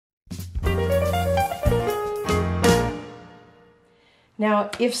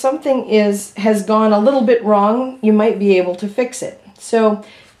Now, if something has gone a little bit wrong, you might be able to fix it. So,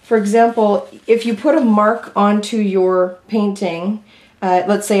 for example, if you put a mark onto your painting,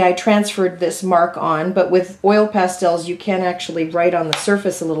 let's say I transferred this mark on, but with oil pastels you can actually write on the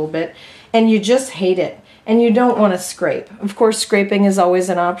surface a little bit, and you just hate it, and you don't want to scrape. Of course, scraping is always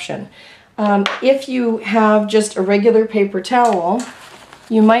an option. If you have just a regular paper towel,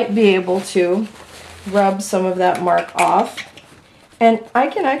 you might be able to rub some of that mark off. And I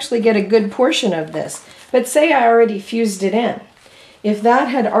can actually get a good portion of this. But say I already fused it in. If that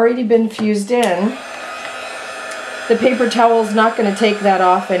had already been fused in, the paper towel is not going to take that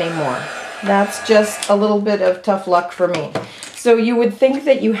off anymore. That's just a little bit of tough luck for me. So you would think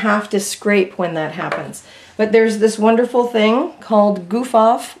that you have to scrape when that happens. But there's this wonderful thing called Goof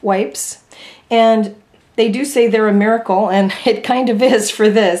Off wipes. And they do say they're a miracle, and it kind of is for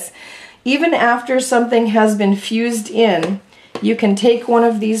this. Even after something has been fused in, you can take one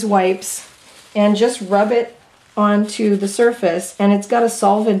of these wipes and just rub it onto the surface, and it's got a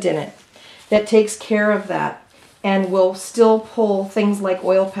solvent in it that takes care of that and will still pull things like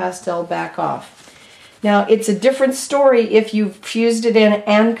oil pastel back off. Now, it's a different story if you've fused it in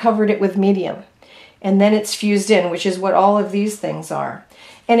and covered it with medium, and then it's fused in, which is what all of these things are.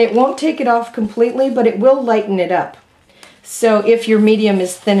 And it won't take it off completely, but it will lighten it up. So if your medium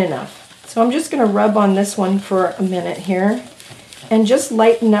is thin enough. So I'm just going to rub on this one for a minute here and just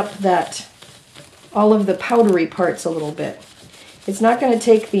lighten up all of the powdery parts a little bit. It's not going to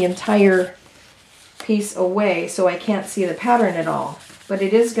take the entire piece away so I can't see the pattern at all, but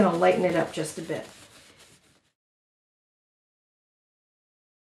it is going to lighten it up just a bit.